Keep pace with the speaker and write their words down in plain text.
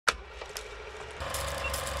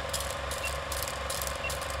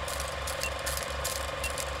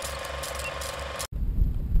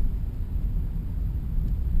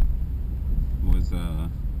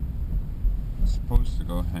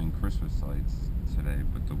go hang Christmas lights today,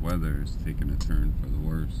 but the weather is taking a turn for the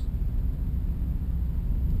worse.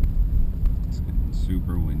 It's getting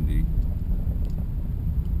super windy.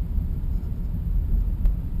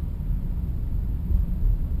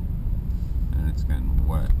 And it's getting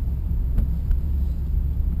wet.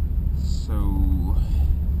 So,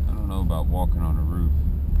 I don't know about walking on a roof.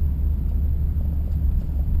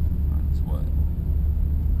 It's wet.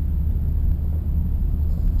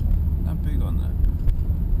 Not big on that.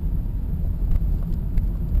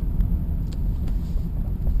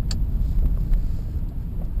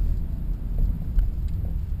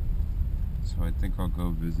 So I think I'll go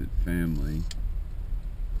visit family.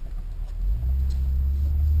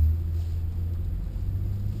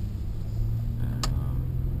 And,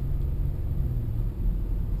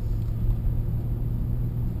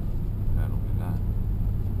 that'll be that.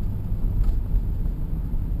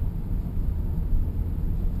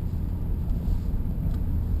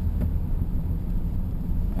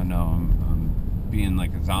 I know I'm being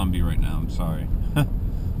like a zombie right now. I'm sorry.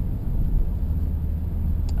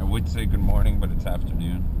 I would say good morning, but it's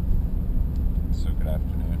afternoon. So good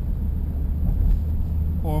afternoon.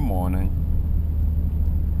 Or morning.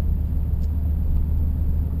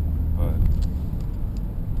 But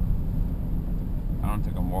I don't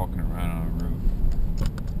think I'm walking around on a roof.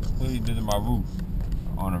 What you did to my roof?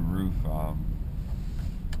 On a roof,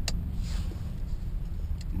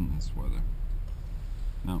 in this weather.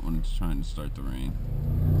 Not when it's trying to start to rain.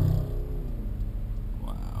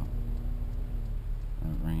 Wow.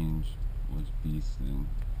 That range was beasting.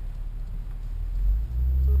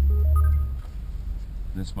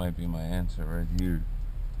 This might be my answer right here.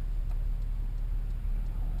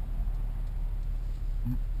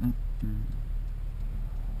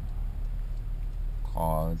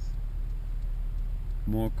 Cars.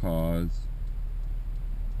 More cars.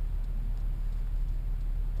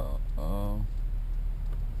 Uh-oh.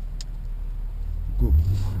 Go.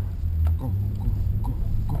 Go, go, go,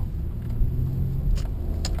 go.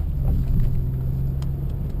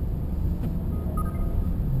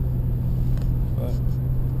 But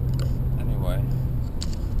anyway,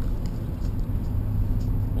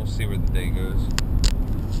 we'll see where the day goes.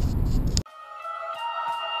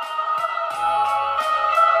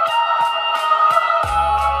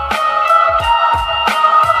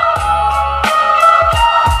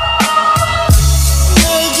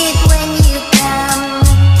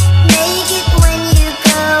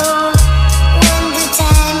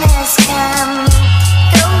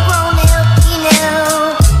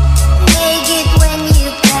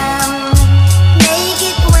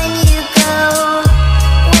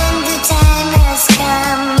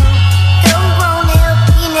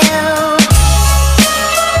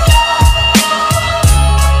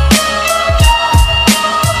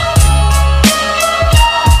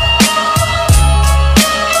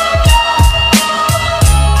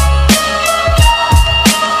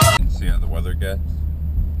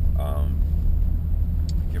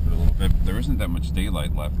 Give it a little bit. There isn't that much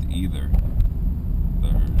daylight left either.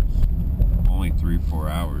 There's only 3-4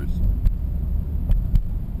 hours.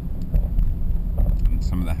 And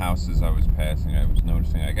some of the houses I was passing, I was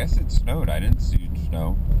noticing, I guess it snowed. I didn't see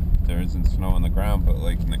snow. There isn't snow on the ground, but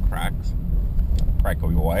like in the cracks,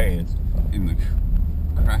 in the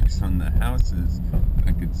cracks on the houses,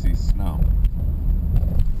 I could see snow.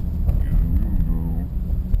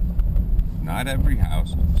 Not every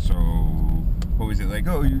house, so what was it like?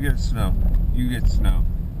 Oh, you get snow. You get snow.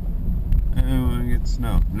 Everyone gets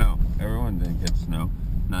snow. No, everyone didn't get snow.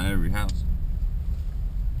 Not every house.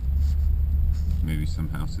 Maybe some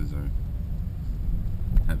houses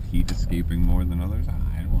have heat escaping more than others.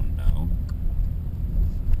 I don't know.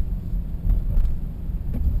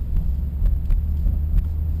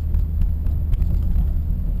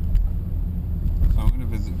 So I'm gonna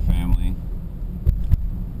visit family.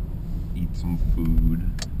 Eat some food.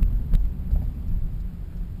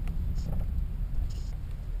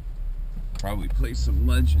 Probably play some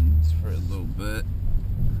Legends for a little bit.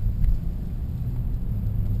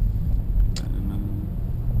 And,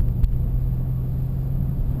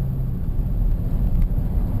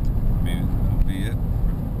 maybe that'll be it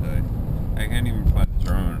for the day. I can't even fly the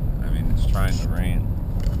drone. I mean, it's trying to rain.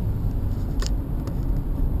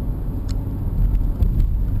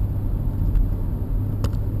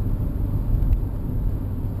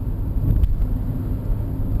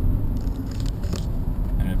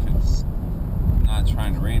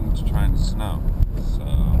 Trying to rain, it's trying to snow. So,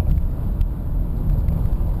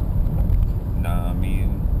 nah, I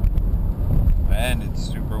mean, and it's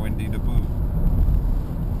super windy to boot.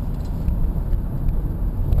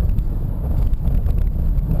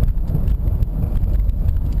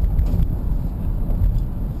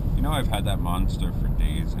 I've had that monster for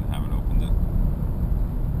days and haven't opened it.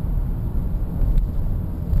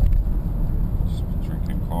 Just been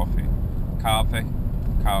drinking coffee. Coffee.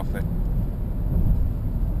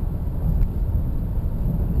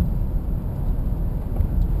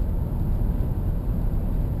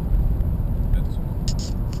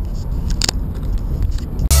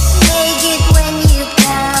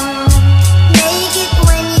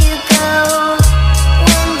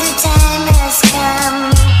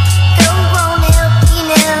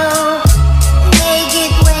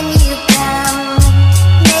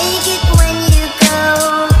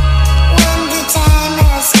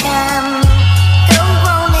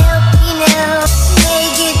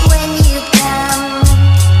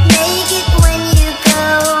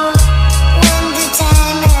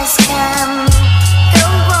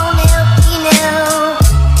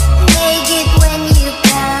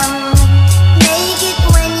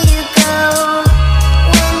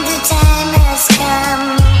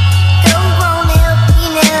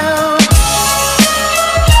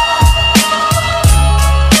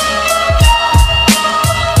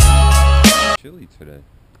 Today,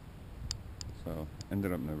 so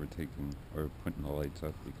ended up never taking or putting the lights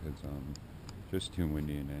up because just too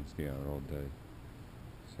windy and nasty out all day.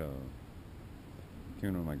 So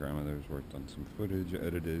came to my grandmother's, worked on some footage,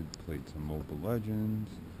 edited, played some Mobile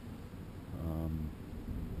Legends, and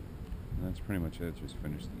that's pretty much it. Just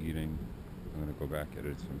finished eating. I'm gonna go back,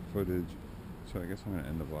 edit some footage. So I guess I'm gonna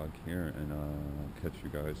end the vlog here and catch you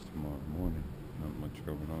guys tomorrow morning. Not much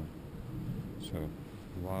going on. So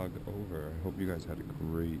vlog over. I hope you guys had a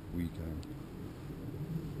great weekend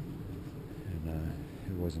and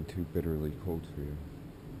it wasn't too bitterly cold for you.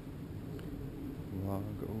 Vlog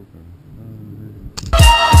over.